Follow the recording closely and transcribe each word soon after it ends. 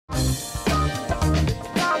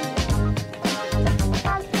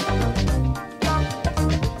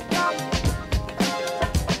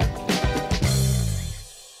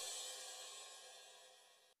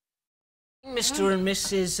Mr. and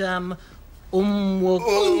Mrs.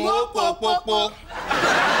 Owmwokwopopo.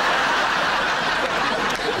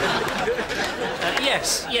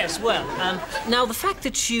 Yes, well, now the fact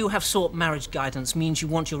that you have sought marriage guidance means you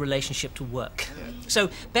want your relationship to work.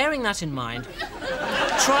 So, bearing that in mind,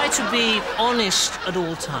 try to be honest at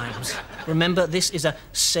all times. Remember, this is a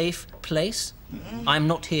safe place. I'm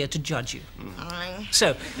not here to judge you.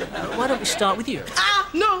 So, why don't we start with you?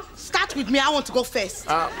 No, start with me. I want to go first.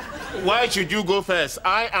 Why should you go first?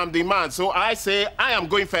 I am the man, so I say I am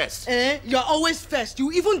going first. You're always first.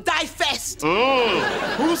 You even die first.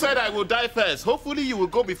 Who said I will die first? Hopefully you will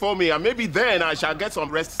go before me, and maybe then I shall get some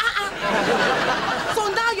rest. So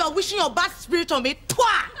now you're wishing your bad spirit on me? Twa!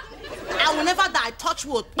 I will never die. Touch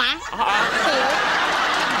wood.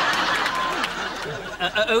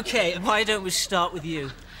 Okay, why don't we start with you?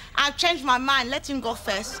 I've changed my mind. Let him go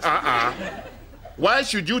first. Why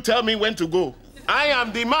should you tell me when to go? I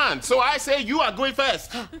am the man, so I say you are going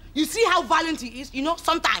first. You see how violent he is? You know,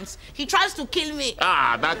 sometimes he tries to kill me.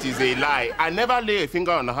 That is a lie. I never lay a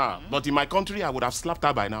finger on her, but in my country, I would have slapped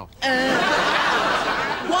her by now.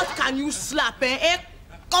 What can you slap,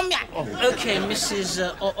 Come here. Okay, Mrs.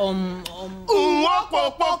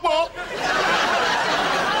 Owmwokwopopo.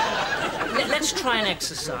 Let's try an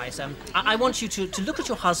exercise. I want you to look at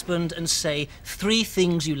your husband and say 3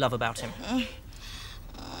 things you love about him.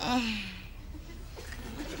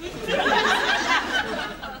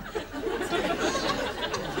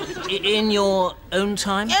 In your own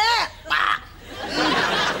time?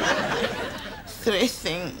 3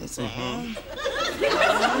 things.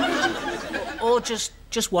 Or just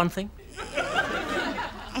one thing?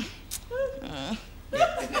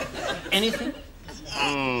 Anything?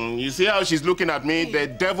 You see how she's looking at me? The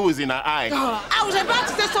devil is in her eye. I was about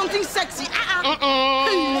to say something sexy.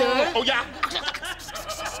 Oh, yeah.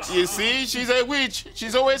 You see, she's a witch.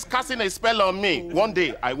 She's always casting a spell on me. One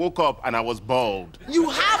day, I woke up and I was bald. You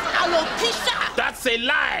have alopecia. That's a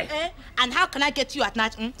lie. And how can I get you at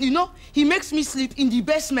night? You know, he makes me sleep in the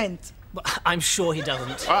basement. But I'm sure he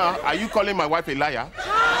doesn't. Are you calling my wife a liar?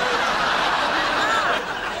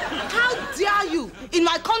 How dare you? In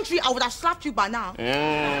my country, I would have slapped you by now.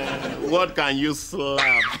 What can you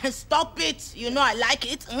slap? Stop it. You know I like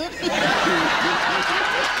it.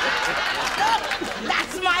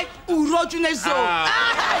 That's my urogene zone.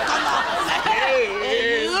 Come on.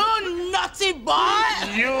 Hey. You naughty boy.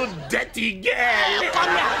 You dirty girl.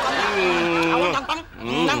 Come here.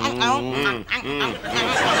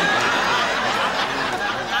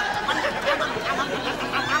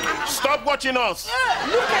 Stop watching us.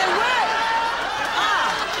 Look away.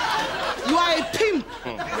 You are a pimp.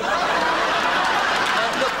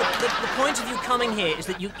 The point of you coming here is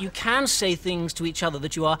that you can say things to each other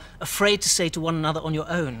that you are afraid to say to one another on your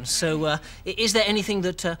own. So, is there anything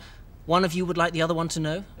that one of you would like the other one to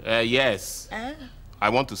know? Yes. I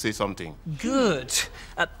want to say something. Good.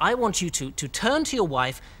 I want you to turn to your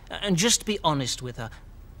wife and just be honest with her.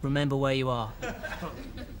 Remember where you are.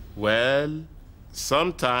 Well,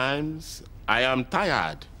 sometimes I am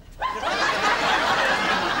tired.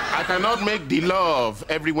 I cannot make the love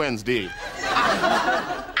every Wednesday.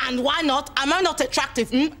 And why not? Am I not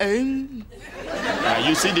attractive? You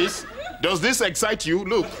see this? Does this excite you?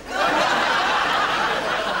 Look.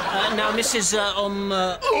 Now, Mrs.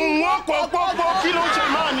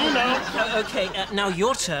 Okay, now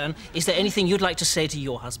your turn. Is there anything you'd like to say to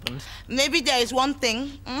your husband? Maybe there is one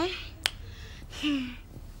thing.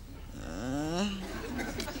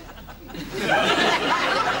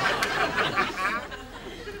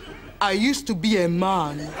 I used to be a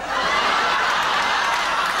man.